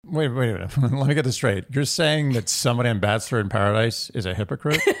Wait a minute. Let me get this straight. You're saying that somebody on Bachelor in Paradise is a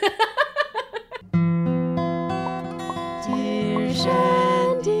hypocrite? Dear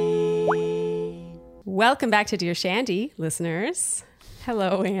Shandy. Welcome back to Dear Shandy, listeners.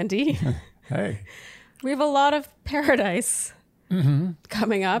 Hello, Andy. Hey. We have a lot of paradise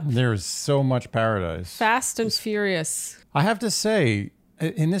coming up. There's so much paradise. Fast and furious. I have to say,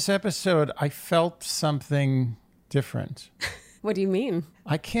 in this episode, I felt something different. What do you mean?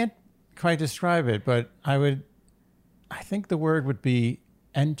 I can't quite describe it, but I think the word would be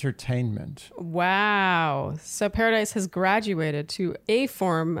entertainment. Wow. So paradise has graduated to a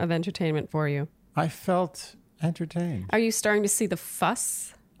form of entertainment for you. I felt entertained. Are you starting to see the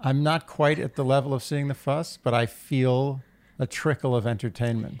fuss? I'm not quite at the level of seeing the fuss, but I feel a trickle of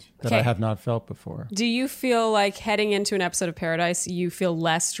entertainment that I have not felt before. Do you feel like heading into an episode of Paradise, you feel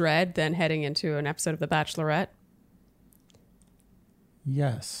less dread than heading into an episode of The Bachelorette?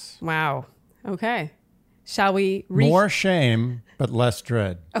 Yes. Wow. Okay. Shall we... More shame, but less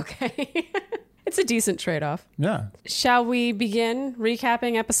dread. Okay. It's a decent trade-off. Yeah. Shall we begin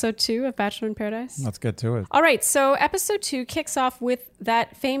recapping episode 2 of Bachelor in Paradise? Let's get to it. All right. So episode 2 kicks off with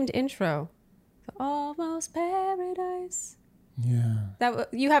that famed intro. Almost Paradise. Yeah.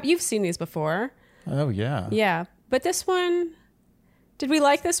 You've seen these before. Oh, yeah. Yeah. But this one, did we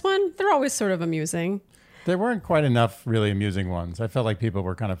like this one? They're always sort of amusing. There weren't quite enough really amusing ones. I felt like people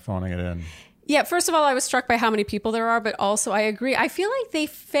were kind of phoning it in. Yeah, first of all, I was struck by how many people there are, but also I agree. I feel like they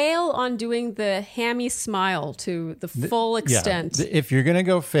fail on doing the hammy smile to the full extent. Yeah. If you're going to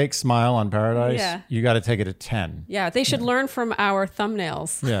go fake smile on Paradise, you got to take it to 10. Yeah, they should learn from our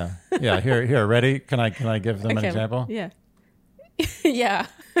thumbnails. Yeah. Yeah, here, ready? Can I give them an example? Yeah. Yeah.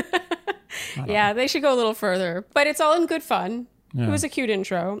 Yeah, they should go a little further, but it's all in good fun. Yeah. It was a cute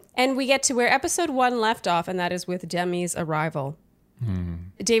intro. And we get to where episode 1 left off, and that is with Demi's arrival.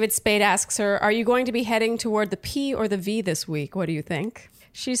 David Spade asks her, are you going to be heading toward the P or the V this week? What do you think?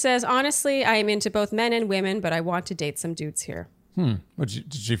 She says, honestly, I am into both men and women, but I want to date some dudes here.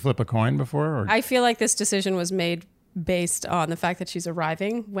 Did she flip a coin before? Or? I feel like this decision was made based on the fact that she's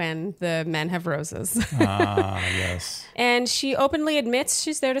arriving when the men have roses. Yes. And she openly admits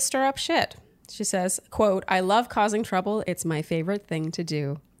she's there to stir up shit. She says, quote, I love causing trouble. It's my favorite thing to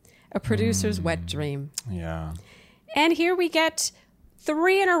do. A producer's wet dream. Yeah. And here we get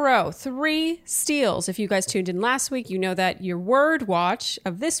 3 in a row, 3 steals. If you guys tuned in last week, you know that your word watch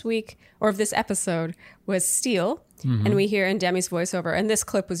of this week or of this episode was steal. And we hear in Demi's voiceover, and this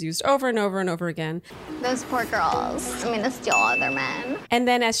clip was used over and over and over again. Those poor girls. I'm gonna steal other men. And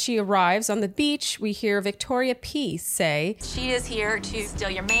then as she arrives on the beach, we hear Victoria P. say, she is here to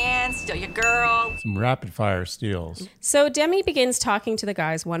steal your man, steal your girl. Some rapid fire steals. So Demi begins talking to the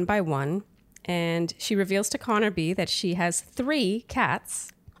guys one by one, and she reveals to Connor B that she has 3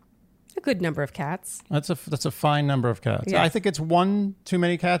 cats. A good number of cats. That's a fine number of cats. Yeah. I think it's one too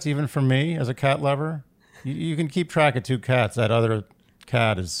many cats, even for me as a cat lover. You can keep track of 2 cats. That other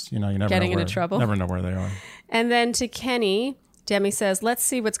cat is, you never getting into trouble. Never know where they are. And then to Kenny, Demi says, let's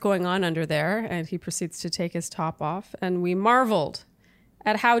see what's going on under there. And he proceeds to take his top off. And we marveled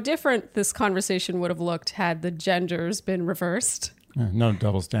at how different this conversation would have looked had the genders been reversed. No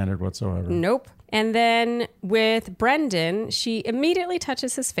double standard whatsoever. Nope. And then with Brendan, she immediately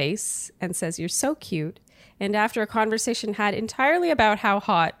touches his face and says, you're so cute. And after a conversation had entirely about how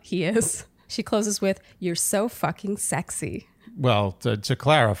hot he is, she closes with, you're so fucking sexy. Well, to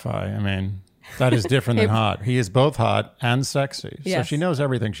clarify, I mean, that is different than hot. He is both hot and sexy. Yes. So she knows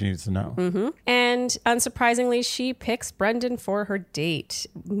everything she needs to know. Mm-hmm. And unsurprisingly, she picks Brendan for her date,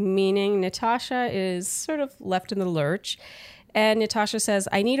 meaning Natasha is sort of left in the lurch. And Natasha says,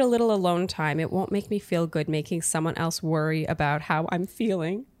 I need a little alone time. It won't make me feel good making someone else worry about how I'm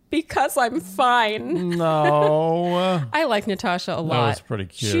feeling. Because I'm fine. No. I like Natasha a lot. That was pretty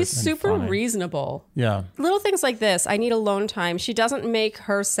cute. She's and super funny. reasonable. Yeah. Little things like this. I need alone time. She doesn't make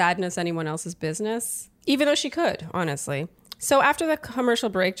her sadness anyone else's business, even though she could, honestly. So after the commercial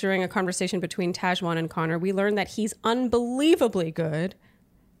break, during a conversation between Tajwan and Connor, we learn that he's unbelievably good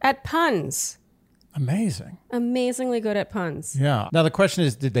at puns. Amazing. Amazingly good at puns. Yeah. Now the question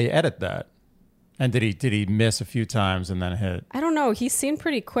is, did they edit that? And did he miss a few times and then hit? I don't know. He seemed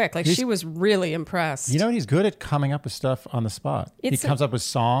pretty quick. She was really impressed. You know, he's good at coming up with stuff on the spot. He comes up with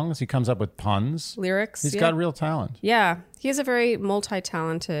songs. He comes up with puns. Lyrics. He's got real talent. Yeah. He is a very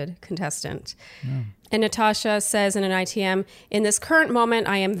multi-talented contestant. Yeah. And Natasha says in an ITM, in this current moment,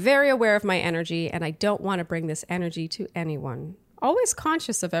 I am very aware of my energy and I don't want to bring this energy to anyone. Always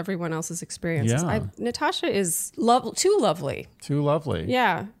conscious of everyone else's experiences. Yeah. Natasha is too lovely. Too lovely.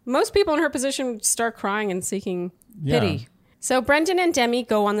 Yeah. Most people in her position would start crying and seeking pity. So Brendan and Demi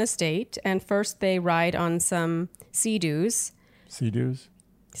go on this date, and first they ride on some Sea-Doos. Sea-Doos?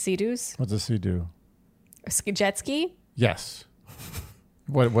 Sea-Doos? What's a Sea-Doo? Jet ski? Yes.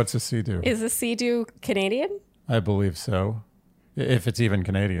 What's a Sea-Doo? Is a Sea-Doo Canadian? I believe so. If it's even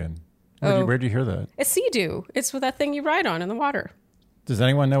Canadian. Where'd you hear that? A Sea-Doo. It's with that thing you ride on in the water. Does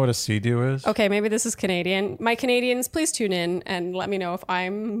anyone know what a Sea-Doo is? Okay, maybe this is Canadian. My Canadians, please tune in and let me know if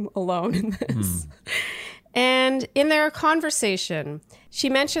I'm alone in this. And in their conversation, she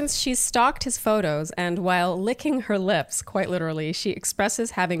mentions she's stalked his photos, and while licking her lips, quite literally, she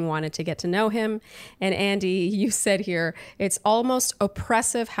expresses having wanted to get to know him. And Andy, you said here, it's almost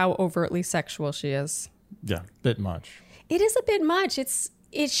oppressive how overtly sexual she is. Yeah, bit much. It is a bit much.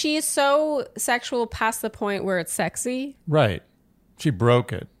 She is so sexual past the point where it's sexy. Right. She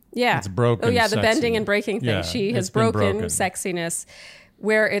broke it. Yeah. It's broken. Oh, yeah, the sexy. Bending and breaking thing. Yeah, She has it's been broken sexiness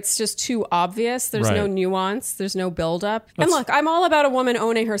where it's just too obvious. There's no nuance. There's no buildup. And look, I'm all about a woman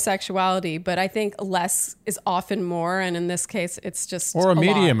owning her sexuality, but I think less is often more. And in this case, it's just or a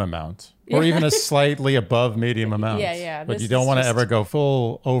medium lot. amount. Or even a slightly above medium amount. Yeah. But you don't want to ever go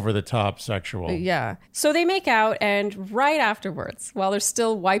full over the top sexual. Yeah. So they make out, and right afterwards, while they're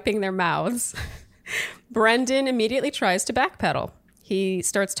still wiping their mouths, Brendan immediately tries to backpedal. He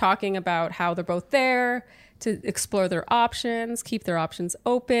starts talking about how they're both there to explore their options, keep their options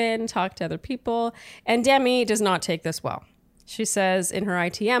open, talk to other people. And Demi does not take this well. She says in her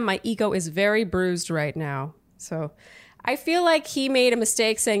ITM, my ego is very bruised right now. So I feel like he made a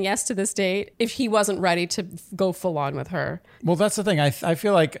mistake saying yes to this date if he wasn't ready to go full on with her. Well, that's the thing. I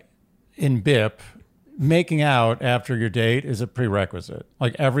feel like in BIP, making out after your date is a prerequisite.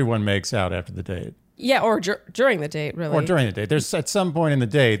 Like everyone makes out after the date. Yeah, or during the date, really. Or during the date. There's at some point in the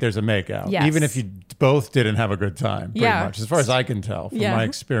date, there's a makeout. Yes. Even if you both didn't have a good time, pretty much, as far as I can tell from my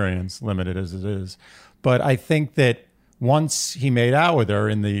experience, limited as it is. But I think that once he made out with her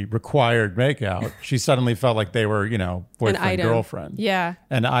in the required makeout, she suddenly felt like they were, boyfriend, girlfriend. Yeah.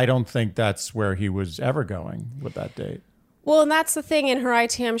 And I don't think that's where he was ever going with that date. Well, and that's the thing. In her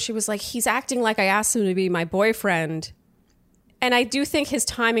ITM, she was like, he's acting like I asked him to be my boyfriend. And I do think his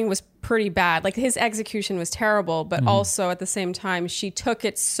timing was pretty bad. Like his execution was terrible, but also at the same time, she took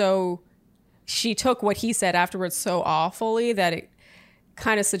what he said afterwards so awfully that it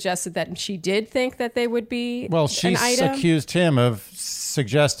kind of suggested that she did think that they would be Well, she accused him of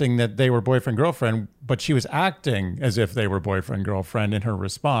suggesting that they were boyfriend-girlfriend, but she was acting as if they were boyfriend-girlfriend in her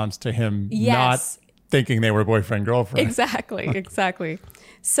response to him not thinking they were boyfriend-girlfriend. Exactly.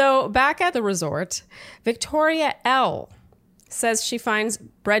 So back at the resort, Victoria L. says she finds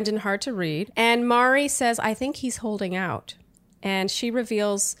Brendan hard to read. And Mari says, I think he's holding out. And she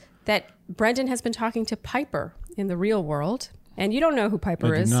reveals that Brendan has been talking to Piper in the real world. And you don't know who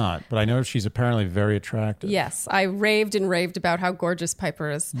Piper is. I do not, but I know she's apparently very attractive. Yes, I raved and raved about how gorgeous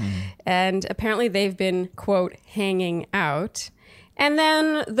Piper is. And apparently they've been, quote, hanging out. And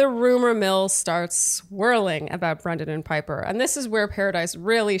then the rumor mill starts swirling about Brendan and Piper. And this is where Paradise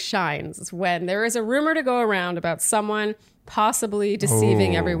really shines, when there is a rumor to go around about someone possibly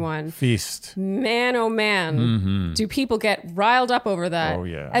deceiving everyone. Feast. Man, oh man, do people get riled up over that? Oh,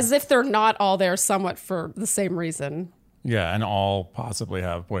 yeah. As if they're not all there somewhat for the same reason. Yeah, and all possibly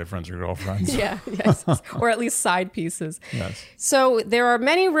have boyfriends or girlfriends. Yes. Or at least side pieces. Yes. So there are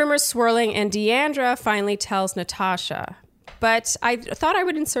many rumors swirling, and Deandra finally tells Natasha. But I thought I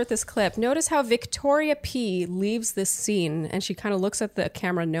would insert this clip. Notice how Victoria P leaves this scene and she kind of looks at the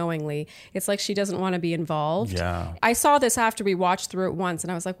camera knowingly. It's like she doesn't want to be involved. Yeah. I saw this after we watched through it once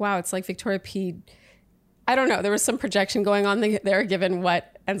and I was like, wow, it's like Victoria P. I don't know. There was some projection going on there given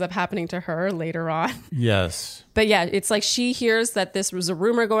what ends up happening to her later on. Yes. But yeah, it's like she hears that this was a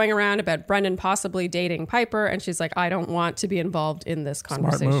rumor going around about Brendan possibly dating Piper. And she's like, I don't want to be involved in this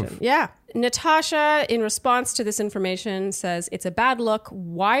conversation. Smart move. Yeah. Natasha, in response to this information, says, it's a bad look.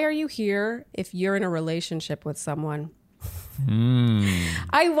 Why are you here if you're in a relationship with someone?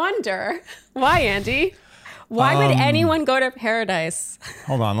 I wonder. Why, Andy? Why would anyone go to Paradise?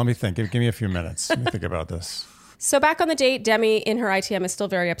 Hold on. Let me think. Give me a few minutes. Let me think about this. So back on the date, Demi in her ITM is still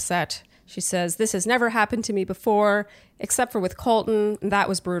very upset. She says, this has never happened to me before, except for with Colton. That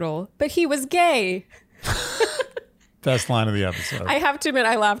was brutal. But he was gay. Best line of the episode. I have to admit,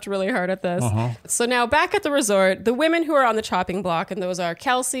 I laughed really hard at this. So now back at the resort, the women who are on the chopping block, and those are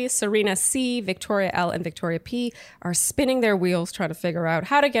Kelsey, Serena C, Victoria L, and Victoria P, are spinning their wheels trying to figure out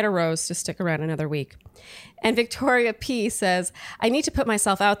how to get a rose to stick around another week. And Victoria P says, I need to put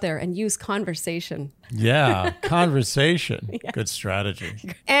myself out there and use conversation. Yeah, conversation. Yeah. Good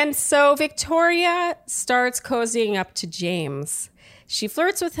strategy. And so Victoria starts cozying up to James. She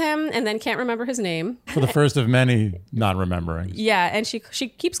flirts with him and then can't remember his name. For the first of many not remembering. Yeah, and she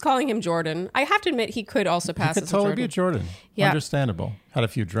keeps calling him Jordan. I have to admit, he could also pass as a Jordan. He could totally be a Jordan. Yeah. Understandable. Had a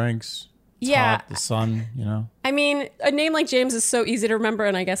few drinks. Yeah. Hot, the sun, you know. I mean, a name like James is so easy to remember,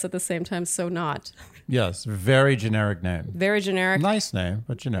 and I guess at the same time, so not. Yes, very generic name. Very generic. Nice name,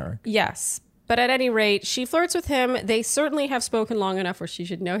 but generic. Yes. But at any rate, she flirts with him. They certainly have spoken long enough where she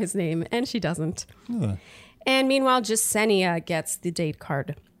should know his name, and she doesn't. And meanwhile, Jasenia gets the date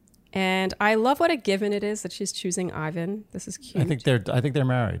card. And I love what a given it is that she's choosing Ivan. This is cute. I think they're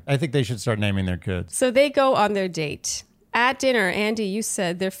married. I think they should start naming their kids. So they go on their date. At dinner, Andy, you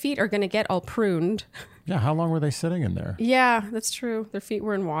said their feet are going to get all pruned. Yeah, how long were they sitting in there? Yeah, that's true. Their feet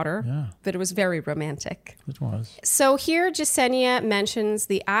were in water. Yeah. But it was very romantic. It was. So here, Jasenia mentions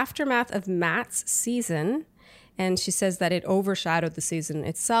the aftermath of Matt's season. And she says that it overshadowed the season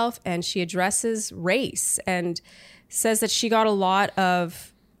itself. And she addresses race and says that she got a lot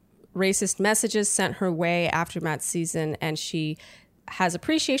of racist messages sent her way after Matt's season. And she has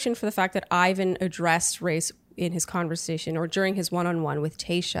appreciation for the fact that Ivan addressed race in his conversation or during his one-on-one with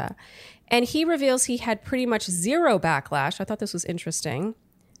Tayshia. And he reveals he had pretty much zero backlash. I thought this was interesting.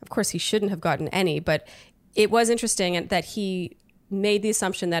 Of course, he shouldn't have gotten any, but it was interesting that he made the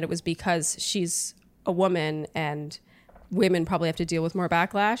assumption that it was because she's a woman and women probably have to deal with more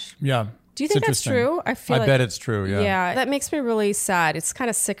backlash. Yeah. Do you think that's true? I bet it's true, yeah. Yeah, that makes me really sad. It's kind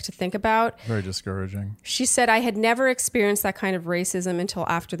of sick to think about. Very discouraging. She said, I had never experienced that kind of racism until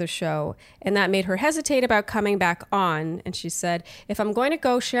after the show, and that made her hesitate about coming back on. And she said, if I'm going to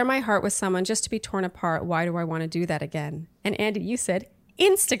go share my heart with someone just to be torn apart, why do I want to do that again? And Andy, you said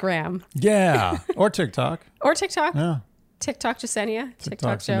Instagram. Yeah, or TikTok. Or TikTok. Yeah. TikTok Jasenia.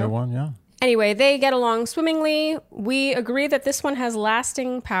 TikTok's a new one, yeah. Anyway, they get along swimmingly. We agree that this one has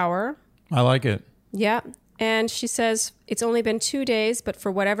lasting power. I like it. Yeah. And she says, it's only been 2 days, but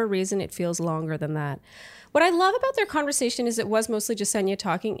for whatever reason, it feels longer than that. What I love about their conversation is it was mostly Jasenia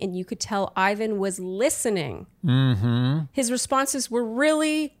talking, and you could tell Ivan was listening. Mm-hmm. His responses were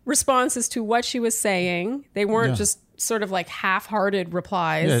really responses to what she was saying. They weren't just sort of like half-hearted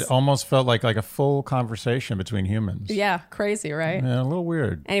replies. Yeah, it almost felt like a full conversation between humans. Yeah, crazy, right? Yeah, a little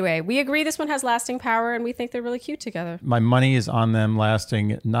weird. Anyway, we agree this one has lasting power, and we think they're really cute together. My money is on them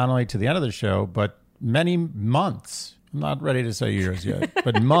lasting not only to the end of the show, but many months. I'm not ready to say years yet,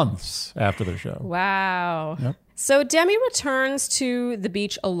 but months after the show. Wow. Yep. So Demi returns to the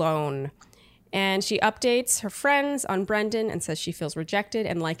beach alone, and she updates her friends on Brendan and says she feels rejected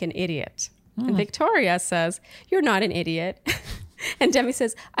and like an idiot. And Victoria says, you're not an idiot. And Demi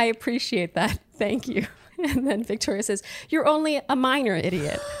says, I appreciate that. Thank you. And then Victoria says, you're only a minor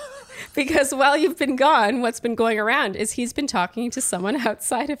idiot. Because while you've been gone, what's been going around is he's been talking to someone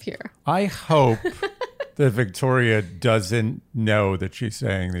outside of here. I hope that Victoria doesn't know that she's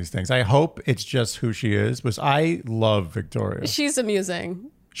saying these things. I hope it's just who she is, because I love Victoria. She's amusing.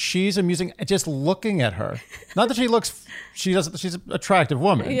 She's amusing. Just looking at her. Not that she's an attractive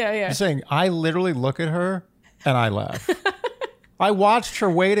woman. Yeah. I'm saying, I literally look at her and I laugh. I watched her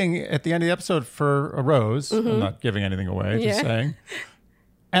waiting at the end of the episode for a rose. Mm-hmm. I'm not giving anything away, just saying.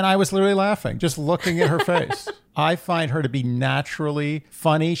 And I was literally laughing, just looking at her face. I find her to be naturally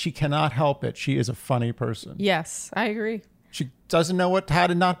funny. She cannot help it. She is a funny person. Yes, I agree. She doesn't know how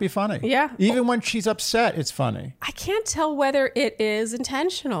to not be funny. Yeah. Even when she's upset, it's funny. I can't tell whether it is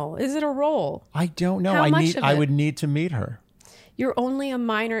intentional. Is it a role? I don't know. I would need to meet her. You're only a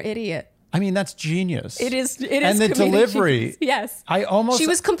minor idiot. I mean, that's genius. It is. And the delivery. Genius. Yes. She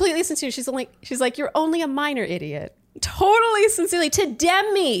was completely sincere. She's like, you're only a minor idiot. Totally sincerely to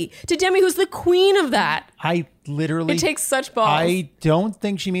Demi, who's the queen of that. It takes such balls. I don't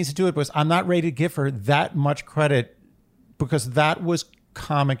think she means to do it, because I'm not ready to give her that much credit, because that was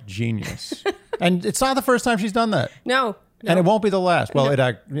comic genius. And it's not the first time she's done that. No. And it won't be the last. Well, we'll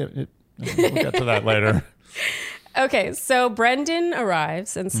get to that later. Okay, so Brendan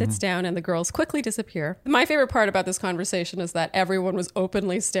arrives and sits down, and the girls quickly disappear. My favorite part about this conversation is that everyone was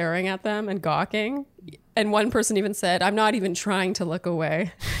openly staring at them and gawking. And one person even said, I'm not even trying to look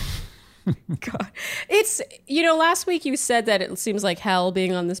away. God. It's, last week you said that it seems like hell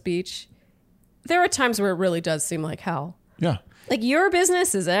being on this beach. There are times where it really does seem like hell. Yeah. Like, your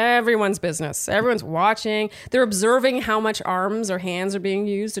business is everyone's business. Everyone's watching. They're observing how much arms or hands are being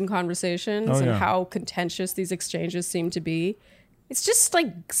used in conversations and how contentious these exchanges seem to be. It's just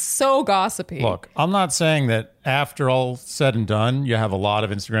like so gossipy. Look, I'm not saying that after all said and done, you have a lot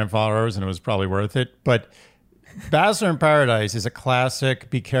of Instagram followers and it was probably worth it. But Bachelor in Paradise is a classic,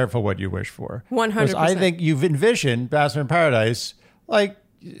 be careful what you wish for. 100%. I think you've envisioned Bachelor in Paradise like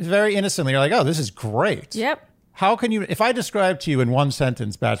very innocently. You're like, oh, this is great. Yep. How can you, if I describe to you in one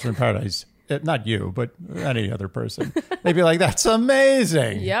sentence, Bachelor in Paradise, not you, but any other person, they'd be like, that's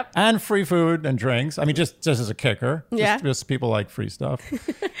amazing. Yep. And free food and drinks. I mean, just as a kicker. Yeah. Just people like free stuff.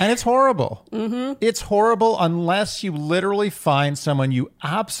 And it's horrible. Mm-hmm. It's horrible unless you literally find someone you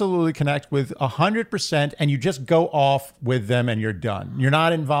absolutely connect with 100% and you just go off with them and you're done. You're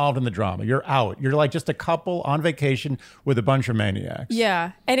not involved in the drama. You're out. You're like just a couple on vacation with a bunch of maniacs.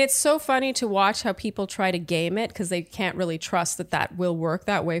 Yeah. And it's so funny to watch how people try to game it because they can't really trust that will work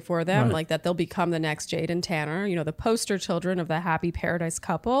that way for them. Right. Like that they'll become the next Jade and Tanner, the poster children of the happy paradise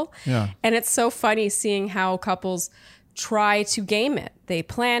couple. Yeah. And it's so funny seeing how couples try to game it. They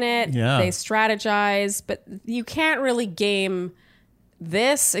plan it, they strategize, but you can't really game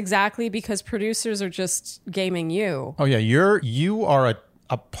this exactly because producers are just gaming you. Oh yeah, you are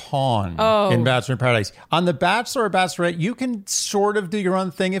a pawn in Bachelor in Paradise. On The Bachelor or Bachelorette, you can sort of do your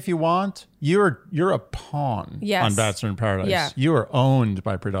own thing if you want. You're a pawn on Bachelor in Paradise. Yeah. You are owned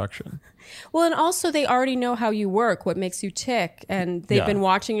by production. Well, and also they already know how you work, what makes you tick, and they've been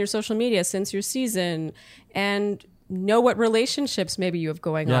watching your social media since your season and know what relationships maybe you have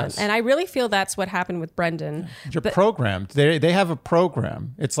going on. And I really feel that's what happened with Brendan. You're programmed. They have a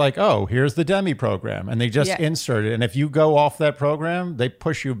program. It's like, oh, here's the Demi program. And they just insert it. And if you go off that program, they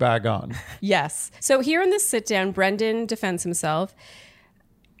push you back on. Yes. So here in this sit down, Brendan defends himself.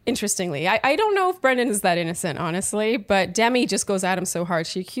 Interestingly, I don't know if Brendan is that innocent, honestly, but Demi just goes at him so hard.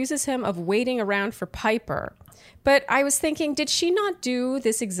 She accuses him of waiting around for Piper. But I was thinking, did she not do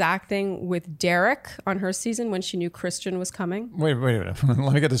this exact thing with Derek on her season when she knew Christian was coming? Wait a minute.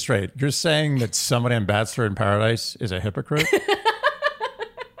 Let me get this straight. You're saying that somebody on Bachelor in Paradise is a hypocrite?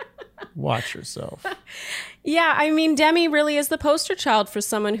 Watch yourself. Yeah, I mean, Demi really is the poster child for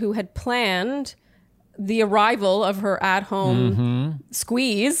someone who had planned the arrival of her at-home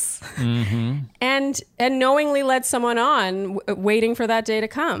squeeze and knowingly led someone on waiting for that day to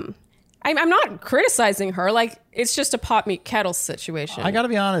come. I'm not criticizing her. Like, it's just a pot meet kettle situation. I got to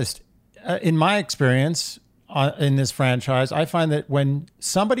be honest. In my experience in this franchise, I find that when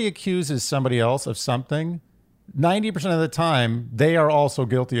somebody accuses somebody else of something, 90% of the time, they are also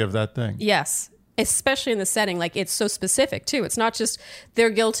guilty of that thing. Yes. Especially in the setting, like it's so specific too. It's not just they're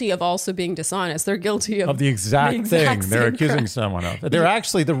guilty of also being dishonest. They're guilty of the exact thing they're accusing someone of. They're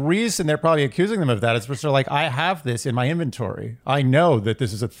actually, the reason they're probably accusing them of that is because they're like, I have this in my inventory. I know that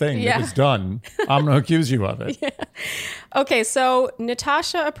this is a thing that was done. I'm going to accuse you of it. Yeah. Okay, so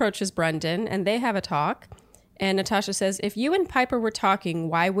Natasha approaches Brendan and they have a talk. And Natasha says, if you and Piper were talking,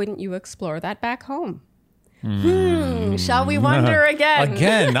 why wouldn't you explore that back home? Shall we wonder again?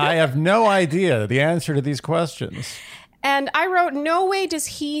 Again, I have no idea the answer to these questions. And I wrote, no way does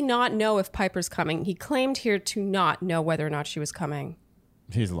he not know if Piper's coming. He claimed here to not know whether or not she was coming.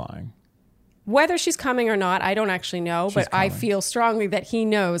 He's lying. Whether she's coming or not, I don't actually know, but I feel strongly that he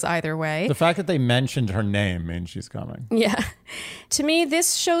knows either way. The fact that they mentioned her name means she's coming. Yeah. To me,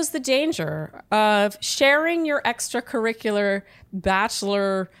 this shows the danger of sharing your extracurricular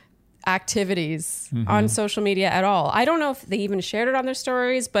bachelor activities on social media at all. I don't know if they even shared it on their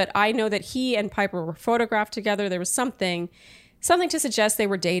stories, but I know that he and Piper were photographed together. There was something to suggest they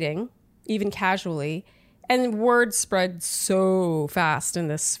were dating, even casually. And word spread so fast in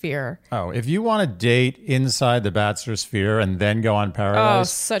this sphere. Oh, if you want to date inside the Bachelor sphere and then go on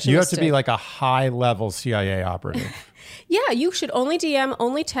Paradise, you have to be like a high-level CIA operative. Yeah, you should only DM,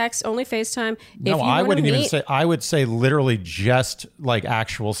 only text, only FaceTime. No, I wouldn't even say. I would say literally just like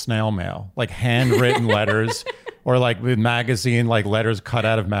actual snail mail, like handwritten letters, or like with magazine, like letters cut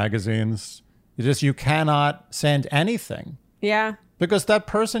out of magazines. You cannot send anything. Yeah. Because that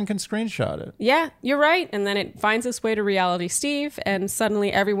person can screenshot it. Yeah, you're right. And then it finds its way to Reality Steve, and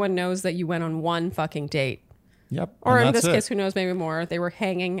suddenly everyone knows that you went on one fucking date. Yep. Or in this case, who knows, maybe more. They were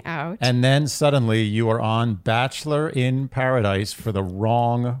hanging out. And then suddenly you are on Bachelor in Paradise for the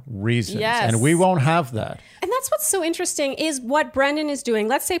wrong reasons. Yes. And we won't have that. And that's what's so interesting is what Brendan is doing.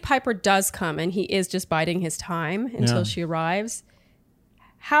 Let's say Piper does come and he is just biding his time until she arrives.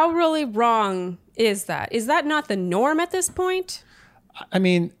 How really wrong is that? Is that not the norm at this point? I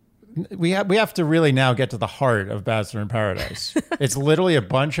mean, we have to really now get to the heart of Bachelor in Paradise. It's literally a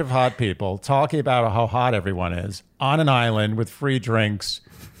bunch of hot people talking about how hot everyone is on an island with free drinks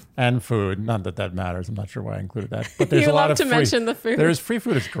and food. Not that that matters. I'm not sure why I included that. But there's a lot of free. You love to mention the food. There's free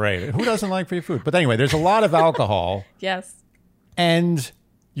food is great. Who doesn't like free food? But anyway, there's a lot of alcohol. Yes. And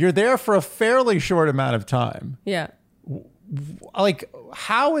you're there for a fairly short amount of time. Yeah. Like,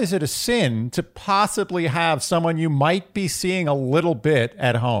 how is it a sin to possibly have someone you might be seeing a little bit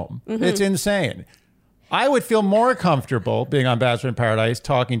at home? It's insane. I would feel more comfortable being on Bachelor in Paradise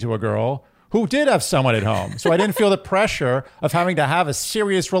talking to a girl who did have someone at home. So I didn't feel the pressure of having to have a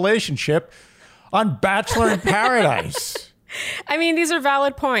serious relationship on Bachelor in Paradise. I mean, these are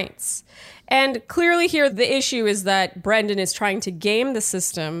valid points. And clearly here, the issue is that Brendan is trying to game the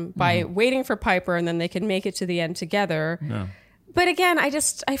system by waiting for Piper, and then they can make it to the end together. Yeah. But again,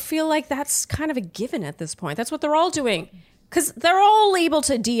 I feel like that's kind of a given at this point. That's what they're all doing. Because they're all able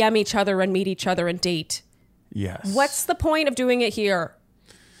to DM each other and meet each other and date. Yes. What's the point of doing it here?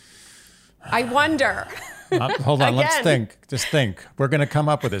 I wonder. Hold on, let's think. Just think. We're going to come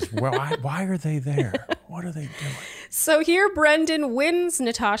up with this. Why are they there? What are they doing? So here, Brendan wins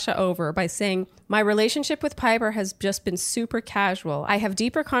Natasha over by saying, my relationship with Piper has just been super casual. I have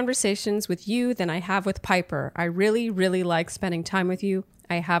deeper conversations with you than I have with Piper. I really, really like spending time with you.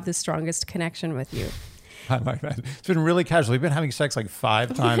 I have the strongest connection with you. I like that. It's been really casual. We've been having sex like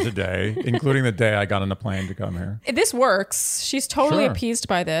 5 times a day, including the day I got on the plane to come here. This works. She's totally appeased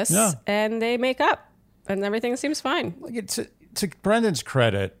by this, and they make up. And everything seems fine. To Brendan's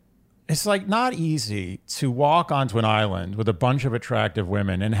credit, it's like not easy to walk onto an island with a bunch of attractive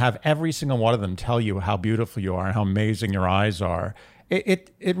women and have every single one of them tell you how beautiful you are and how amazing your eyes are.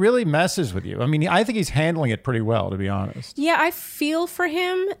 It really messes with you. I mean, I think he's handling it pretty well, to be honest. Yeah, I feel for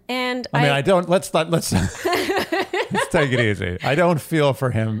him, and I don't. Let's let's take it easy. I don't feel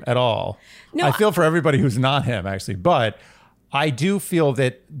for him at all. No, I feel for everybody who's not him, actually. But I do feel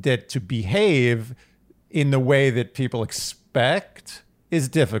that to behave in the way that people expect is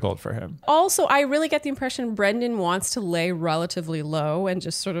difficult for him. Also, I really get the impression Brendan wants to lay relatively low and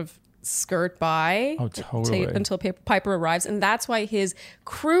just sort of skirt by until Piper arrives. And that's why his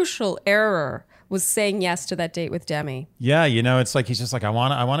crucial error was saying yes to that date with Demi. Yeah, it's like he's just like, I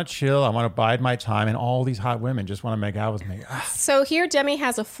want to chill, I want to bide my time, and all these hot women just want to make out with me. So here Demi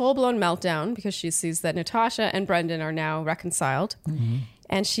has a full-blown meltdown because she sees that Natasha and Brendan are now reconciled. Mm-hmm.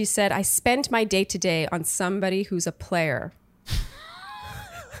 And she said, I spent my date today on somebody who's a player.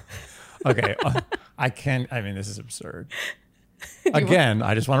 Okay, this is absurd. Again,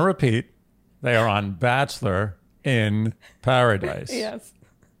 I just want to repeat, they are on Bachelor in Paradise. Yes.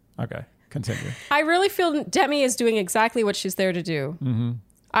 Okay, continue. I really feel Demi is doing exactly what she's there to do. Mm-hmm.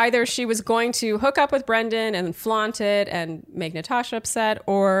 Either she was going to hook up with Brendan and flaunt it and make Natasha upset,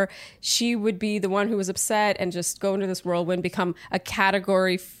 or she would be the one who was upset and just go into this whirlwind, become a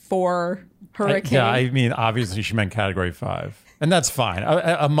Category 4 hurricane. I mean, obviously she meant Category 5. And that's fine.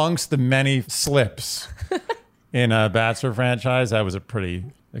 Amongst the many slips in a Bachelor franchise, that was a pretty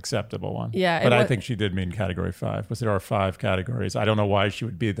acceptable one. Yeah. But I think she did mean Category 5. Was there are 5 categories? I don't know why she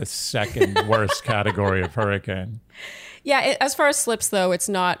would be the second worst category of hurricane. Yeah, as far as slips, though, it's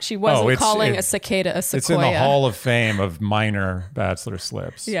not. She wasn't calling a cicada a sequoia. It's in the Hall of Fame of minor Bachelor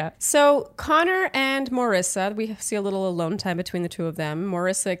slips. Yeah. So Connor and Marissa, we see a little alone time between the two of them.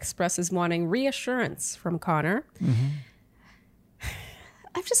 Marissa expresses wanting reassurance from Connor. Mm-hmm.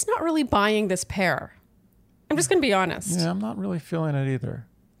 I'm just not really buying this pair. I'm just going to be honest. Yeah, I'm not really feeling it either.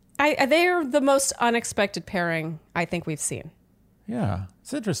 They're the most unexpected pairing I think we've seen. Yeah,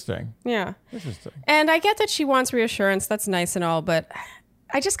 it's interesting. Yeah. Interesting. And I get that she wants reassurance. That's nice and all, but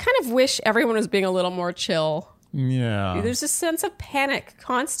I just kind of wish everyone was being a little more chill. Yeah. There's this sense of panic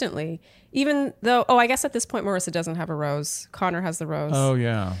constantly, even though, I guess at this point, Marissa doesn't have a rose. Connor has the rose. Oh,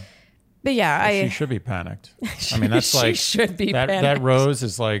 yeah. But yeah, she should be panicked. I mean, that's like, she should be panicked. That rose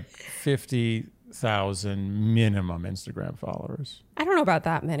is like 50,000 minimum Instagram followers. I don't know about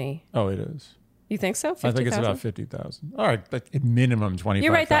that many. Oh, it is. You think so? 50, I think it's about 50,000. All right, but minimum 25,000.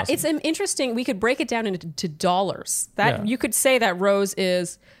 You're right. That it's interesting. We could break it down into dollars. You could say that rose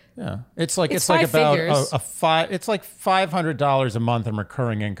is. Yeah, it's like about it's like $500 a month in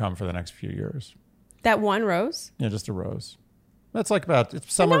recurring income for the next few years. That one rose? Yeah, just a rose. That's like about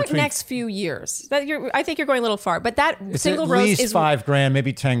somewhere between next few years. I think you're going a little far, but that single rose is at least $5,000,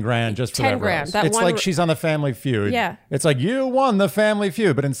 maybe $10,000 just for that rose. It's like she's on the Family Feud. Yeah, it's like you won the Family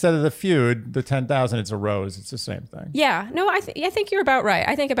Feud, but instead of the feud, the $10,000, it's a rose. It's the same thing. Yeah, no, I think you're about right.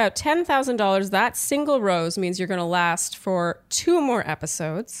 I think about $10,000. That single rose means you're going to last for 2 more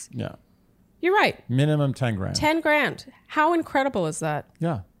episodes. Yeah, you're right. Minimum $10,000. $10,000. How incredible is that?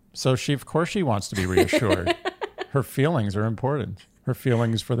 Yeah. So of course she wants to be reassured. Her feelings are important. Her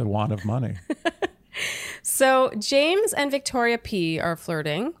feelings for the want of money. So James and Victoria P are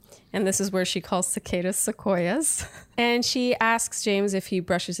flirting, and this is where she calls cicadas sequoias. And she asks James if he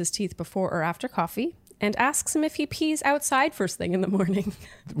brushes his teeth before or after coffee, and asks him if he pees outside first thing in the morning.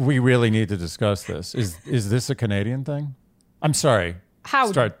 We really need to discuss this. Is this a Canadian thing? I'm sorry.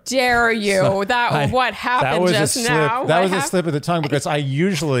 How dare you? What happened just now? That was a slip of the tongue, because I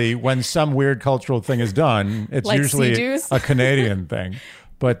usually, when some weird cultural thing is done, it's like usually Sea-Doos? a Canadian thing.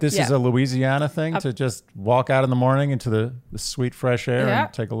 But this is a Louisiana thing to just walk out in the morning into the sweet fresh air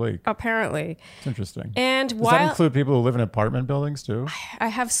and take a leak. Apparently. It's interesting. And Does that include people who live in apartment buildings too? I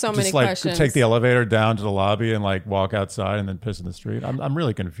have so just many questions. Take the elevator down to the lobby and like walk outside and then piss in the street. I'm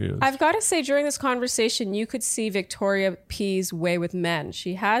really confused. I've got to say, during this conversation, you could see Victoria P's way with men.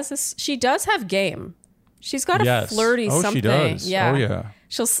 She does have game. She's got a flirty something. She does. Yeah. Oh, yeah.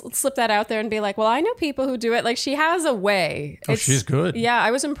 She'll slip that out there and be like, well, I know people who do it. Like, she has a way. She's good. Yeah, I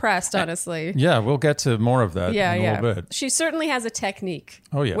was impressed, honestly. Yeah, we'll get to more of that in a little bit. She certainly has a technique.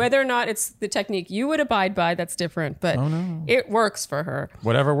 Oh, yeah. Whether or not it's the technique you would abide by, that's different. But it works for her.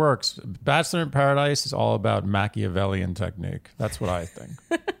 Whatever works. Bachelor in Paradise is all about Machiavellian technique. That's what I think.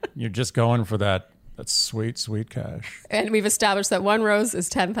 You're just going for that sweet, sweet cash. And we've established that one rose is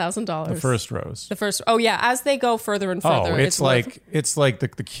 $10,000. The first rose. Oh yeah, as they go further and further. Oh, it's like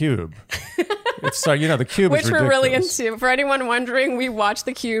the cube. It's the Cube, which is we're really into. For anyone wondering, we watch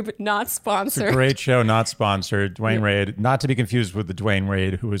the Cube, not sponsored. It's a great show, not sponsored. Dwayne Wade, not to be confused with the Dwayne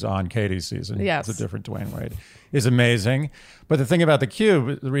Wade who was on Katie's season. Yes, it's a different Dwayne Wade. Is amazing. But the thing about the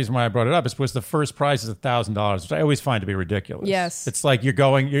Cube, the reason why I brought it up is because the first prize is $1,000, which I always find to be ridiculous. Yes, it's like you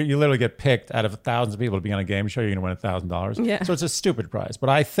literally get picked out of thousands of people to be on a game show. You're going to win $1,000. Yeah. So it's a stupid prize. But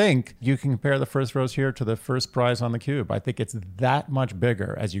I think you can compare the first rose here to the first prize on the Cube. I think it's that much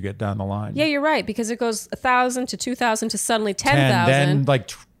bigger as you get down the line. Yeah, you're right, because it goes 1,000 to 2,000 to suddenly 10,000.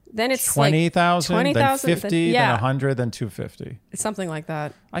 Then it's 20,000, like then 50, then 100, then 250. Something like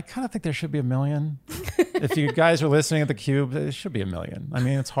that. I kind of think there should be $1 million. If you guys are listening at the Cube, it should be $1 million. I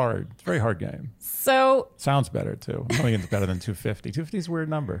mean, it's hard. It's a very hard game. So sounds better too. $1 million's better than 250. 250 is a weird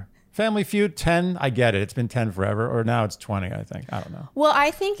number. Family Feud, 10, I get it. It's been 10 forever. Or now it's 20, I think. I don't know. Well,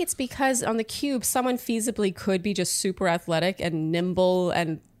 I think it's because on the Cube, someone feasibly could be just super athletic and nimble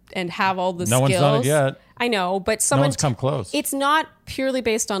and have all the skills. No one's done it yet. I know, but no one's come close. It's not purely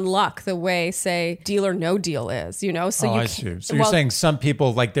based on luck the way, say, Deal or No Deal is, So I see. So you're saying some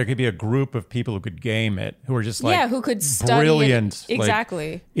people, like there could be a group of people who could game it, who are just like who could study brilliant,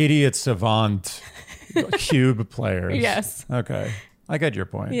 exactly, like, idiot savant Cube players. Yes. Okay. I get your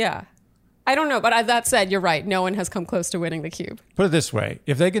point. Yeah. I don't know, but that said, you're right. No one has come close to winning the Cube. Put it this way.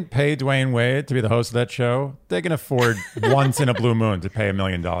 If they can pay Dwayne Wade to be the host of that show, they can afford once in a blue moon to pay $1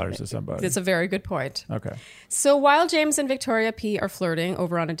 million to somebody. That's a very good point. Okay. So while James and Victoria P are flirting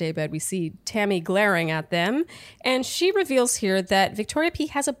over on a daybed, we see Tammy glaring at them. And she reveals here that Victoria P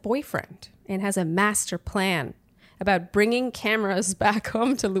has a boyfriend and has a master plan about bringing cameras back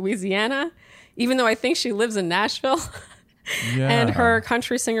home to Louisiana, even though I think she lives in Nashville. Yeah. And her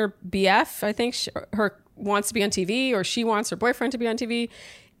country singer BF, I think her wants to be on TV, or she wants her boyfriend to be on TV.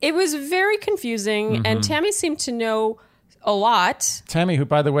 It was very confusing, and Tammy seemed to know a lot. Tammy, who,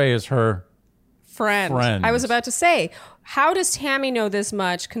 by the way, is her friend. I was about to say, how does Tammy know this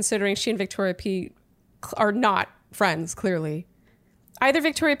much, considering she and Victoria P are not friends, clearly? Either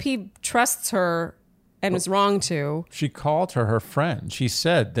Victoria P trusts her and was wrong to. She called her friend. She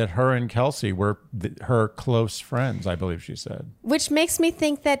said that her and Kelsey were her close friends, I believe she said. Which makes me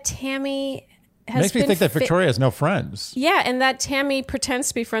think that Tammy has Makes me think that Victoria has no friends. Yeah, and that Tammy pretends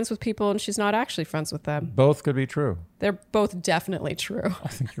to be friends with people and she's not actually friends with them. Both could be true. They're both definitely true. I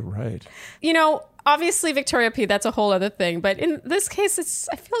think you're right. Obviously Victoria P, that's a whole other thing. But in this case,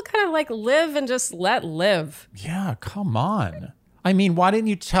 I feel kind of like live and just let live. Yeah, come on. I mean, why didn't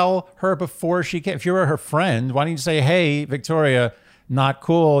you tell her before she came? If you were her friend, why didn't you say, hey, Victoria, not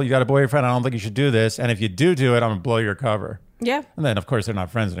cool. You got a boyfriend. I don't think you should do this. And if you do it, I'm going to blow your cover. Yeah. And then, of course, they're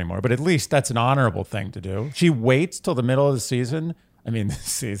not friends anymore. But at least that's an honorable thing to do. She waits till the middle of the season. This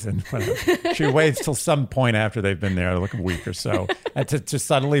season. Whatever. She waits till some point after they've been there, like a week or so, and to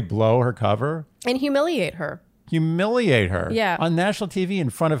suddenly blow her cover. And humiliate her. Yeah. On national TV in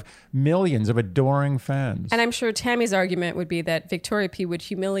front of millions of adoring fans. And I'm sure Tammy's argument would be that Victoria P would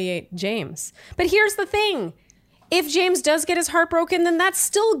humiliate James. But here's the thing. If James does get his heart broken, then that's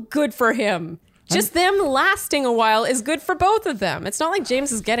still good for him. Just them lasting a while is good for both of them. It's not like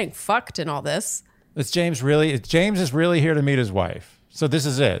James is getting fucked in all this. James is really here to meet his wife. So this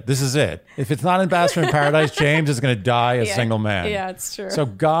is it. If it's not in Bachelor in Paradise, James is going to die a single man. Yeah, it's true. So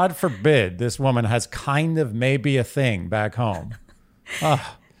God forbid this woman has kind of maybe a thing back home.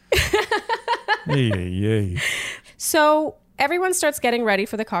 So everyone starts getting ready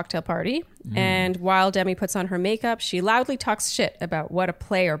for the cocktail party. And while Demi puts on her makeup, she loudly talks shit about what a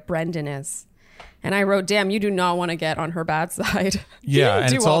player Brendan is. And I wrote, damn, you do not want to get on her bad side. Yeah,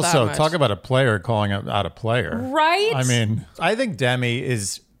 and it's also, talk about a player calling out a player. Right? I think Demi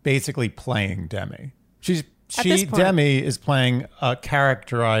is basically playing Demi. Demi is playing a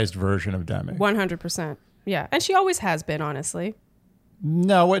characterized version of Demi. 100%. Yeah. And she always has been, honestly.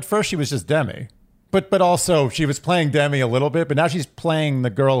 No, at first she was just Demi. But also she was playing Demi a little bit, but now she's playing the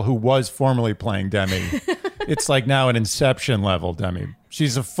girl who was formerly playing Demi. It's like now an Inception level Demi.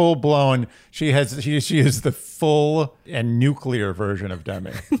 She's a full-blown, she is the full and nuclear version of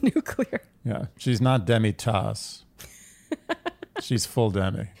Demi. Nuclear. Yeah, she's not Demi Tass. She's full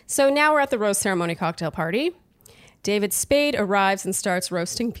Demi. So now we're at the rose ceremony cocktail party. David Spade arrives and starts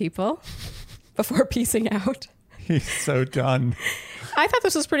roasting people before peacing out. He's so done. I thought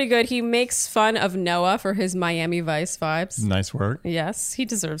this was pretty good. He makes fun of Noah for his Miami Vice vibes. Nice work. Yes, he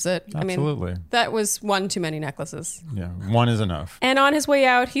deserves it. Absolutely. I mean, that was one too many necklaces. Yeah, one is enough. And on his way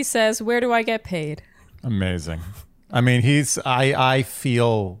out, he says, "Where do I get paid?" Amazing. I mean, I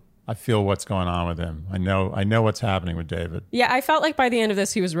feel what's going on with him. I know what's happening with David. Yeah, I felt like by the end of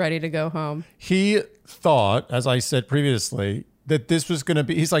this, he was ready to go home. He thought, as I said previously, that this was going to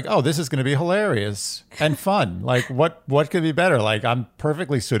be, he's like, oh, this is going to be hilarious and fun. Like, what could be better? Like, I'm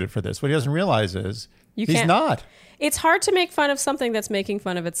perfectly suited for this. What he doesn't realize is he's not. It's hard to make fun of something that's making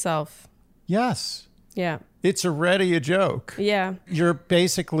fun of itself. Yes. Yeah. It's already a joke. Yeah. You're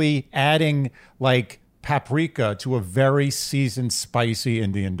basically adding like paprika to a very seasoned, spicy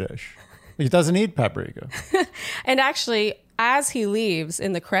Indian dish. He doesn't need paprika. And actually, as he leaves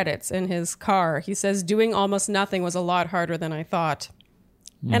in the credits in his car, he says, "Doing almost nothing was a lot harder than I thought."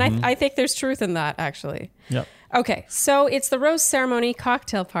 Mm-hmm. And I think there's truth in that, actually. Yep. Okay, so it's the rose ceremony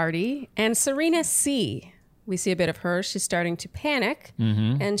cocktail party, and Serena C. We see a bit of her. She's starting to panic,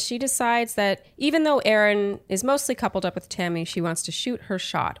 and she decides that even though Aaron is mostly coupled up with Tammy, she wants to shoot her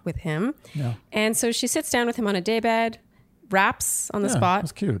shot with him. Yeah. And so she sits down with him on a daybed, raps on the spot.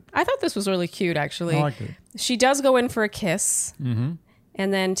 That's cute. I thought this was really cute, actually. I like it. She does go in for a kiss, and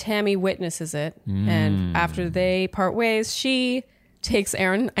then Tammy witnesses it. And after they part ways, she takes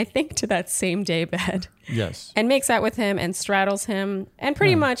Aaron, I think, to that same daybed. Yes. And makes out with him and straddles him and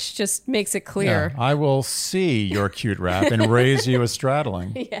pretty much just makes it clear. Yeah. I will see your cute rap and raise you a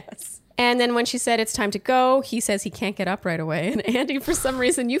straddling. Yes. And then when she said it's time to go, he says he can't get up right away. And Andy, for some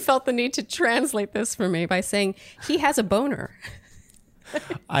reason, you felt the need to translate this for me by saying he has a boner.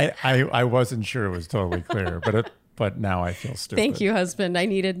 I wasn't sure it was totally clear, but now I feel stupid. Thank you, husband. I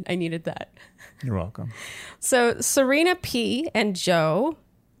needed that. You're welcome. So Serena P. and Joe,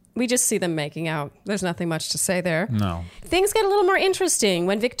 we just see them making out. There's nothing much to say there. No. Things get a little more interesting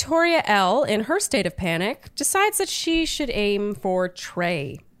when Victoria L., in her state of panic, decides that she should aim for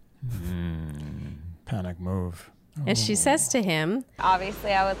Trey. Panic move. And she says to him,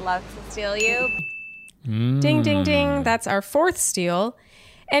 Obviously, I would love to steal you. Ding, ding, ding. That's our fourth steal.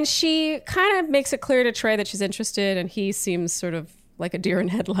 And she kind of makes it clear to Trey that she's interested, and he seems sort of like a deer in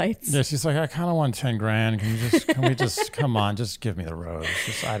headlights. Yeah, she's like, I kind of want 10 grand. Can we just, come on, just give me the rose.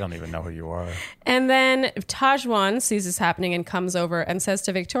 I don't even know who you are. And then Tajwan sees this happening and comes over and says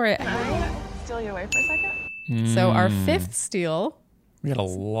to Victoria, Can I steal you away for a second? So our fifth steal. We had a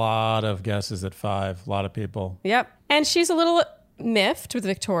lot of guesses at 5, a lot of people. Yep. And she's a little miffed with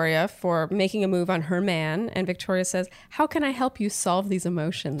Victoria for making a move on her man. And Victoria says, how can I help you solve these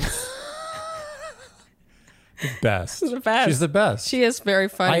emotions? The best. The best. She's the best. She is very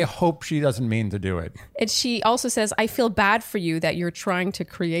funny. I hope she doesn't mean to do it. And she also says, I feel bad for you that you're trying to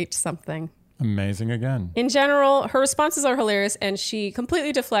create something. Amazing again. In general, her responses are hilarious, and she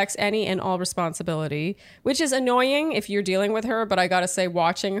completely deflects any and all responsibility, which is annoying if you're dealing with her. But I gotta say,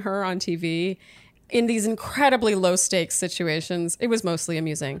 watching her on TV in these incredibly low stakes situations, it was mostly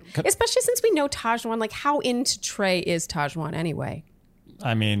amusing. Especially since we know Tajwan, like how into Trey is Tajwan anyway?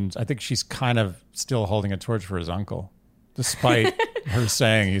 I mean, I think she's kind of still holding a torch for his uncle, despite her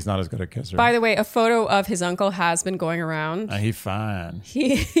saying he's not as good a kisser. By the way, a photo of his uncle has been going around. He's fine.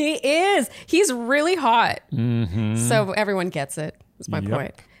 He is. He's really hot. Mm-hmm. So everyone gets it. That's my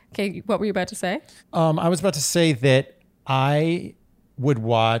point. Okay, what were you about to say? I was about to say that I would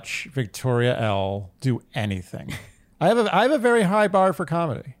watch Victoria L. do anything. I have a very high bar for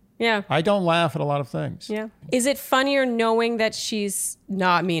comedy. Yeah. I don't laugh at a lot of things. Yeah. Is it funnier knowing that she's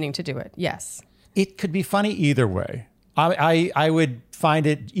not meaning to do it? Yes. It could be funny either way. I would find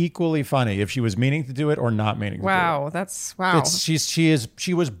it equally funny if she was meaning to do it or not meaning to do it. Wow.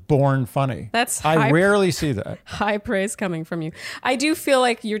 She was born funny. I rarely see that. High praise coming from you. I do feel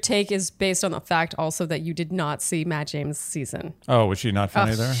like your take is based on the fact also that you did not see Matt James' season. Oh, was she not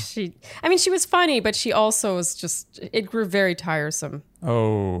funny there? She was funny, but she also was it grew very tiresome.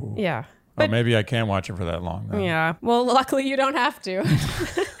 Oh. Yeah. But maybe I can't watch it for that long. Then. Yeah. Well, luckily you don't have to.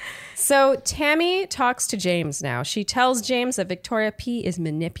 So Tammy talks to James now. She tells James that Victoria P. is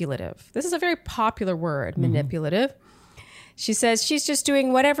manipulative. This is a very popular word, manipulative. She says she's just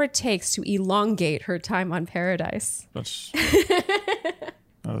doing whatever it takes to elongate her time on Paradise. That's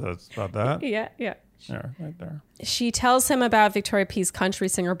about that? Yeah. Yeah, right there. She tells him about Victoria P's country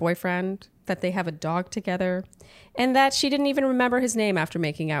singer boyfriend, that they have a dog together, and that she didn't even remember his name after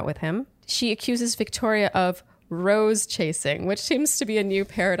making out with him. She accuses Victoria of rose chasing, which seems to be a new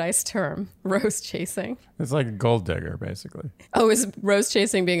Paradise term. Rose chasing. It's like a gold digger, basically. Oh, is rose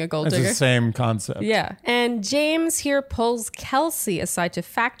chasing being a gold digger? It's the same concept. Yeah. And James here pulls Kelsey aside to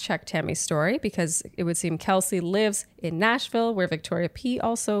fact check Tammy's story because it would seem Kelsey lives in Nashville, where Victoria P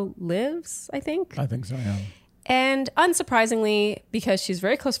also lives, I think. I think so, yeah. And unsurprisingly, because she's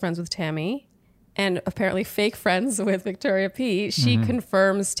very close friends with Tammy and apparently fake friends with Victoria P, she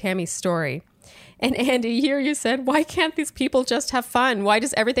confirms Tammy's story. And Andy, here you said, why can't these people just have fun? Why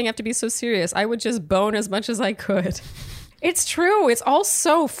does everything have to be so serious? I would just bone as much as I could. It's true. It's all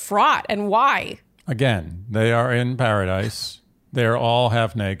so fraught. And why? Again, they are in paradise. They're all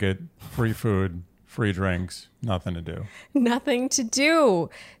half naked, free food, free drinks, nothing to do. Nothing to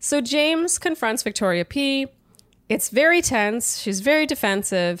do. So James confronts Victoria P. It's very tense. She's very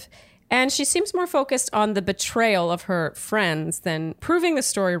defensive. And she seems more focused on the betrayal of her friends than proving the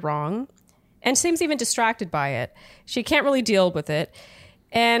story wrong. And seems even distracted by it. She can't really deal with it.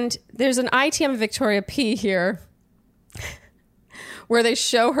 And there's an ITM of Victoria P here where they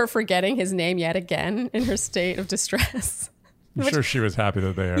show her forgetting his name yet again in her state of distress. I'm sure she was happy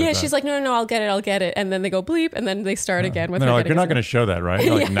that they aired that. She's like, no, I'll get it. And then they go bleep, and then they start again with they're like, you're not going to show that, right?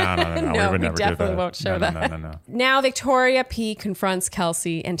 They're like, no, no, we would never do that. definitely won't show that. No. Now Victoria P confronts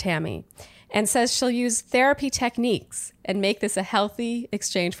Kelsey and Tammy and says she'll use therapy techniques and make this a healthy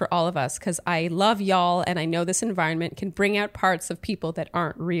exchange for all of us because I love y'all and I know this environment can bring out parts of people that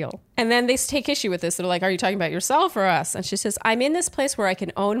aren't real. And then they take issue with this. They're like, are you talking about yourself or us? And she says, I'm in this place where I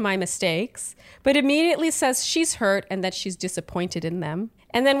can own my mistakes, but immediately says she's hurt and that she's disappointed in them.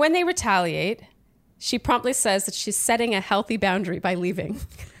 And then when they retaliate, she promptly says that she's setting a healthy boundary by leaving.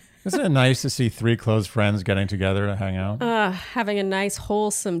 Isn't it nice to see three close friends getting together to hang out? Having a nice,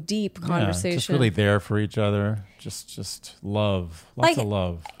 wholesome, deep conversation. Just really there for each other. Just love. Lots of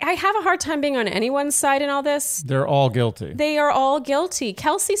love. I have a hard time being on anyone's side in all this. They're all guilty. They are all guilty.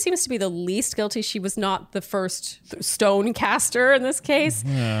 Kelsey seems to be the least guilty. She was not the first stone caster in this case.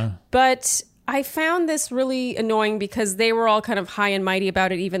 Yeah. But I found this really annoying because they were all kind of high and mighty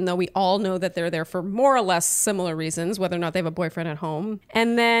about it, even though we all know that they're there for more or less similar reasons, whether or not they have a boyfriend at home.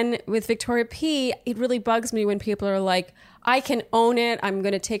 And then with Victoria P, it really bugs me when people are like, I can own it. I'm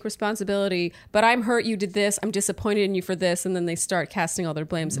going to take responsibility, but I'm hurt you did this. I'm disappointed in you for this. And then they start casting all their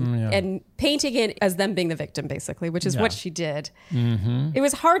blames and painting it as them being the victim, basically, which is what she did. Mm-hmm. It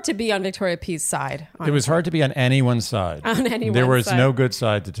was hard to be on Victoria P's side. Honestly. It was hard to be on anyone's side. There was no good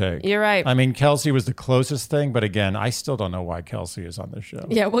side to take. You're right. I mean, Kelsey was the closest thing, but again, I still don't know why Kelsey is on this show.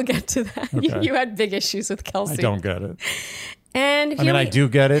 Yeah, we'll get to that. Okay. You had big issues with Kelsey. I don't get it. And I do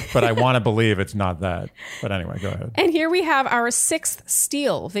get it, but I want to believe it's not that. But anyway, go ahead. And here we have our sixth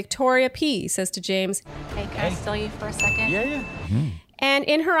steal. Victoria P says to James, Hey, can I steal you for a second? Yeah. Mm-hmm. And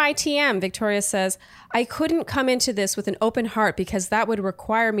in her ITM, Victoria says, I couldn't come into this with an open heart because that would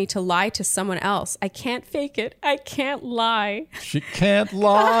require me to lie to someone else. I can't fake it. I can't lie. She can't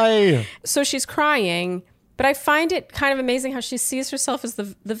lie. So she's crying. But I find it kind of amazing how she sees herself as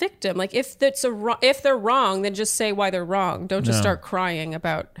the victim. Like, if they're wrong, then just say why they're wrong. Don't just start crying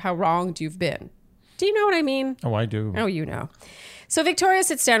about how wronged you've been. Do you know what I mean? Oh, I do. Oh, you know. So Victoria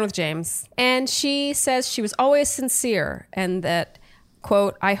sits down with James, and she says she was always sincere and that,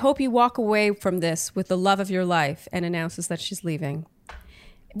 quote, I hope you walk away from this with the love of your life, and announces that she's leaving.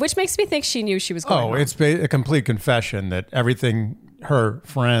 Which makes me think she knew she was going home. It's a complete confession that everything her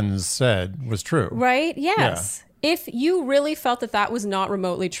friends said was true. Right? Yes. Yeah. If you really felt that that was not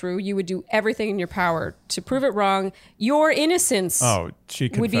remotely true, you would do everything in your power to prove it wrong. Your innocence she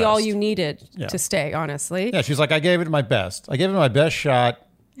confessed. would be all you needed to stay, honestly. Yeah, she's like, I gave it my best. I gave it my best shot,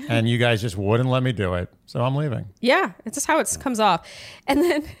 and you guys just wouldn't let me do it. So I'm leaving. Yeah, it's just how it comes off. And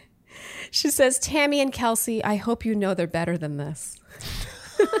then she says, Tammy and Kelsey, I hope you know they're better than this.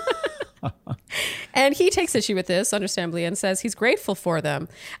 And he takes issue with this, understandably, and says he's grateful for them.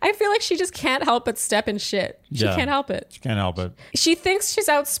 I feel like she just can't help but step in shit. She can't help it. She can't help it. She thinks she's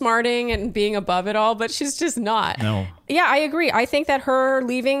outsmarting and being above it all, but she's just not. No. Yeah, I agree. I think that her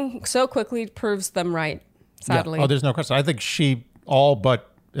leaving so quickly proves them right, sadly. Yeah. Oh, there's no question. I think she all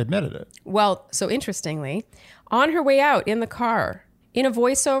but admitted it. Well, so interestingly, on her way out in the car, in a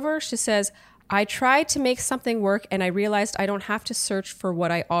voiceover, she says, I tried to make something work and I realized I don't have to search for what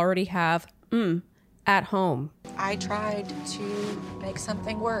I already have at home. I tried to make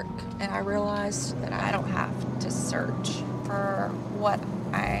something work and I realized that I don't have to search for for what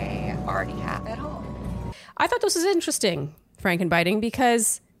I already have at home. I thought this was interesting, Frankenbiting,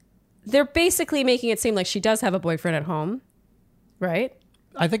 because they're basically making it seem like she does have a boyfriend at home, right?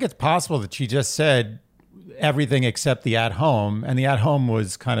 I think it's possible that she just said everything except the at home, and the at home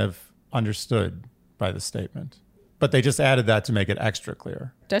was kind of understood by the statement. But they just added that to make it extra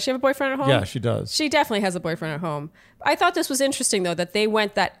clear. Does she have a boyfriend at home? Yeah, she does. She definitely has a boyfriend at home. I thought this was interesting, though, that they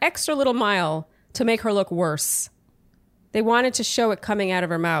went that extra little mile to make her look worse. They wanted to show it coming out of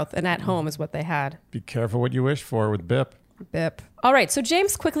her mouth, and at home is what they had. Be careful what you wish for with Bip. Bip. All right, so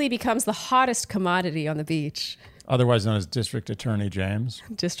James quickly becomes the hottest commodity on the beach. Otherwise known as District Attorney James.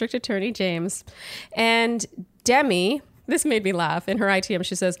 District Attorney James. And Demi, this made me laugh. In her ITM,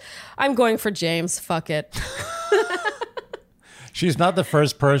 she says, "I'm going for James, fuck it." She's not the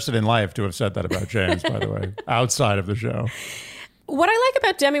first person in life to have said that about James, by the way, outside of the show. What I like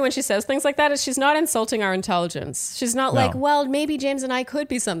about Demi when she says things like that is she's not insulting our intelligence. She's not like, well, maybe James and I could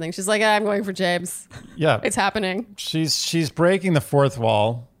be something. She's like, I'm going for James. Yeah. It's happening. She's breaking the fourth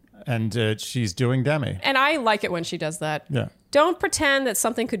wall, and she's doing Demi. And I like it when she does that. Yeah. Don't pretend that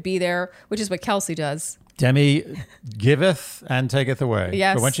something could be there, which is what Kelsey does. Demi giveth and taketh away.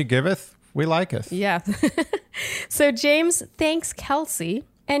 Yes. But when she giveth, we liketh. Yeah. So James thanks Kelsey,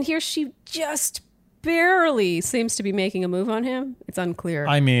 and here she just barely seems to be making a move on him. It's unclear.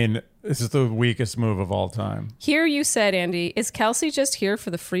 I mean, this is the weakest move of all time. Here you said, Andy, is Kelsey just here for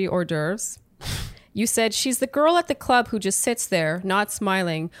the free hors d'oeuvres? You said she's the girl at the club who just sits there, not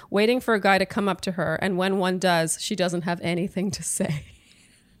smiling, waiting for a guy to come up to her, and when one does, she doesn't have anything to say.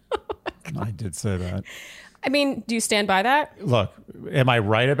 I did say that. I mean, do you stand by that? Look, am I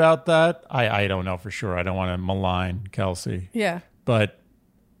right about that? I don't know for sure. I don't want to malign Kelsey. Yeah. But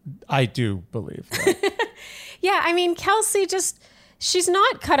I do believe that. Yeah, I mean, Kelsey she's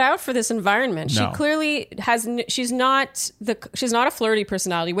not cut out for this environment. No. She clearly she's not a flirty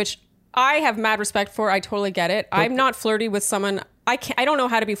personality, which I have mad respect for. I totally get it. I'm not flirty with someone. I don't know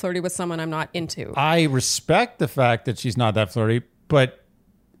how to be flirty with someone I'm not into. I respect the fact that she's not that flirty, but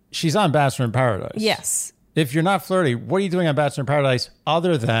she's on Bachelor in Paradise. Yes. If you're not flirty, what are you doing on Bachelor in Paradise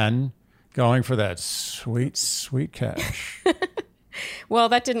other than going for that sweet, sweet cash? Well,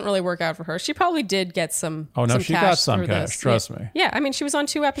 that didn't really work out for her. She probably did get some. Oh, no, some she cash got some through cash. this. Trust me. Yeah, I mean, she was on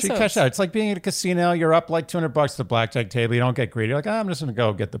 2 She episodes. cashed out. It's like being at a casino. You're up like $200 at the blackjack table. You don't get greedy. You're like, I'm just going to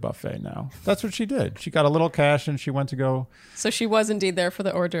go get the buffet now. That's what she did. She got a little cash and she went to go. So she was indeed there for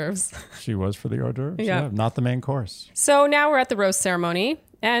the hors d'oeuvres. She was for the hors d'oeuvres. Yeah. Not the main course. So now we're at the roast ceremony.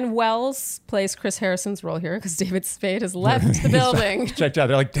 And Wells plays Chris Harrison's role here because David Spade has left the building. Checked out.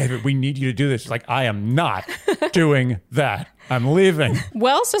 They're like, David, we need you to do this. She's like, I am not doing that. I'm leaving.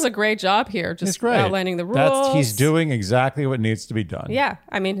 Wells does a great job here, just outlining the rules. He's doing exactly what needs to be done. Yeah.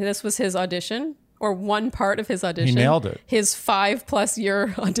 I mean, this was his audition, or one part of his audition. He nailed it. His 5+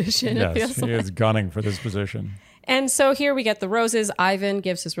 year audition, Yes, it feels he like. is gunning for this position. And so here we get the roses. Ivan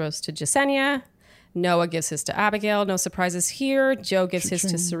gives his rose to Jasenia. Noah gives his to Abigail. No surprises here. Joe gives his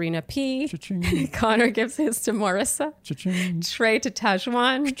to Serena P. Cha-ching. Connor gives his to Marissa. Cha-ching. Trey to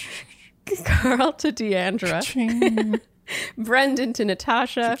Tajwan. Carl to Deandra. Cha-ching. Brendan to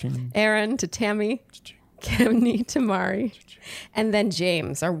Natasha. Cha-ching. Aaron to Tammy. Kimney to Mari. And then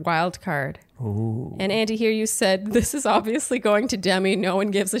James, our wild card. Ooh. And Andy, here you said, this is obviously going to Demi. No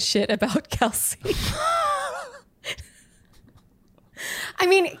one gives a shit about Kelsey. I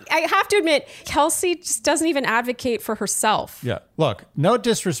mean, I have to admit, Kelsey just doesn't even advocate for herself. Yeah. Look, no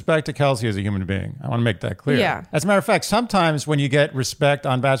disrespect to Kelsey as a human being. I want to make that clear. Yeah. As a matter of fact, sometimes when you get respect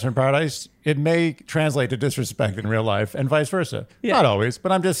on Bachelor in Paradise, it may translate to disrespect in real life and vice versa. Yeah. Not always,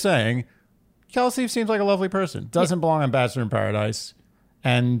 but I'm just saying, Kelsey seems like a lovely person. Doesn't belong on Bachelor in Paradise.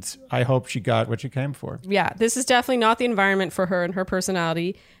 And I hope she got what she came for. Yeah, this is definitely not the environment for her and her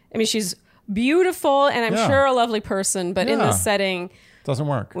personality. I mean, she's beautiful and I'm sure a lovely person, but in this setting... Doesn't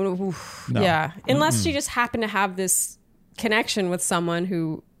work. Oof, No. Yeah. Unless she just happened to have this connection with someone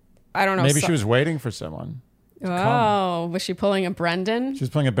who, I don't know. Maybe she was waiting for someone. Oh, was she pulling a Brendan? She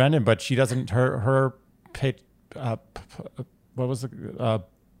was pulling a Brendan, but she doesn't, what was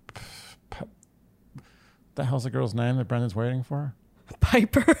the hell's the girl's name that Brendan's waiting for?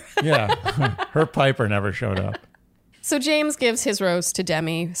 Piper. Yeah. Her Piper never showed up. So James gives his rose to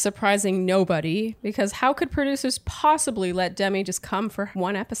Demi, surprising nobody, because how could producers possibly let Demi just come for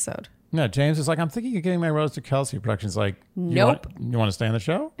one episode? No, James is like, I'm thinking of giving my rose to Kelsey. Production's like, nope. You want to stay on the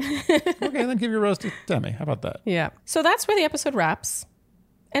show? Okay, then give your rose to Demi. How about that? Yeah. So that's where the episode wraps.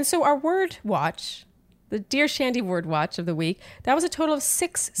 And so our word watch, the Dear Shandy word watch of the week, that was a total of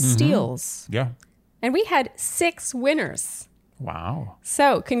 6 steals. Yeah. And we had 6 winners. Wow.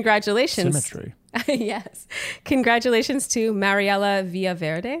 So congratulations. Symmetry. Yes. Congratulations to Mariela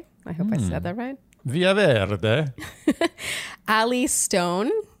Villaverde. I hope I said that right. Villaverde. Ali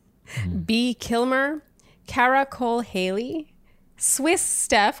Stone, B. Kilmer, Cara Cole Haley, Swiss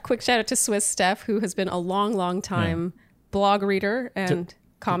Steph. Quick shout out to Swiss Steph, who has been a long time blog reader and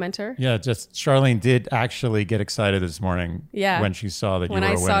commenter. Yeah, just Charlene did actually get excited this morning when she saw that you were a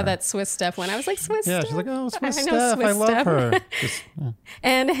winner. When I saw that Swiss Steph when I was like, Swiss Steph. Yeah, she's like, oh, Swiss Steph. I love her.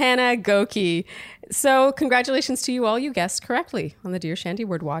 And Hannah Goki. So congratulations to you all. You guessed correctly on the Dear Shandy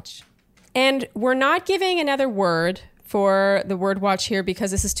Word Watch. And we're not giving another word for the word watch here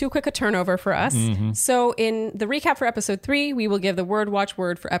because this is too quick a turnover for us. So in the recap for episode 3, we will give the word watch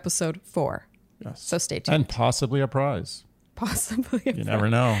word for episode 4. Yes. So stay tuned. And possibly a prize. Possibly. You never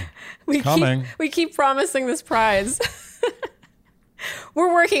know. It's coming. We keep promising this prize.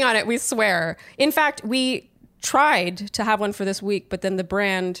 We're working on it, we swear. In fact, we tried to have one for this week, but then the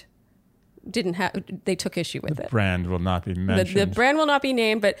brand they took issue with it. The brand will not be mentioned. The brand will not be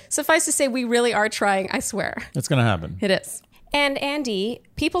named, but suffice to say, we really are trying, I swear. It's going to happen. It is. And Andy,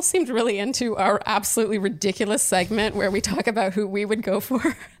 people seemed really into our absolutely ridiculous segment where we talk about who we would go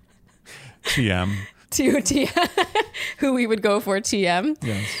for. TM. Who we would go for, TM.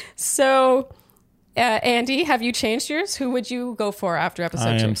 Yes. So, Andy, have you changed yours? Who would you go for after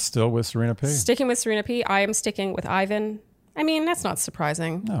episode 2? I am still with Serena P. Sticking with Serena P. I am sticking with Ivan. I mean, that's not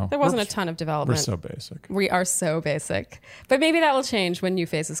surprising. No, there wasn't a ton of development. We're so basic. We are so basic. But maybe that will change when new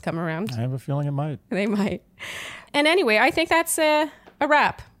faces come around. I have a feeling it might. They might. And anyway, I think that's a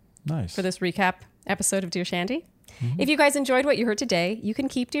wrap. Nice. For this recap episode of Dear Shandy. If you guys enjoyed what you heard today, you can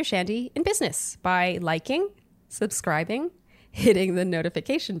keep Dear Shandy in business by liking, subscribing, hitting the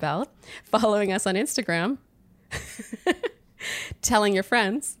notification bell, following us on Instagram, telling your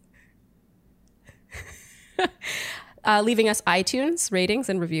friends, leaving us iTunes ratings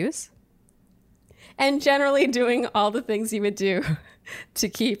and reviews, and generally doing all the things you would do to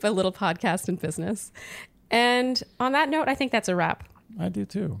keep a little podcast in business. And on that note, I think that's a wrap. I do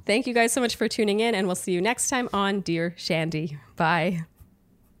too. Thank you guys so much for tuning in, and we'll see you next time on Dear Shandy. Bye.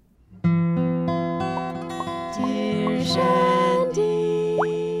 Dear Shandy.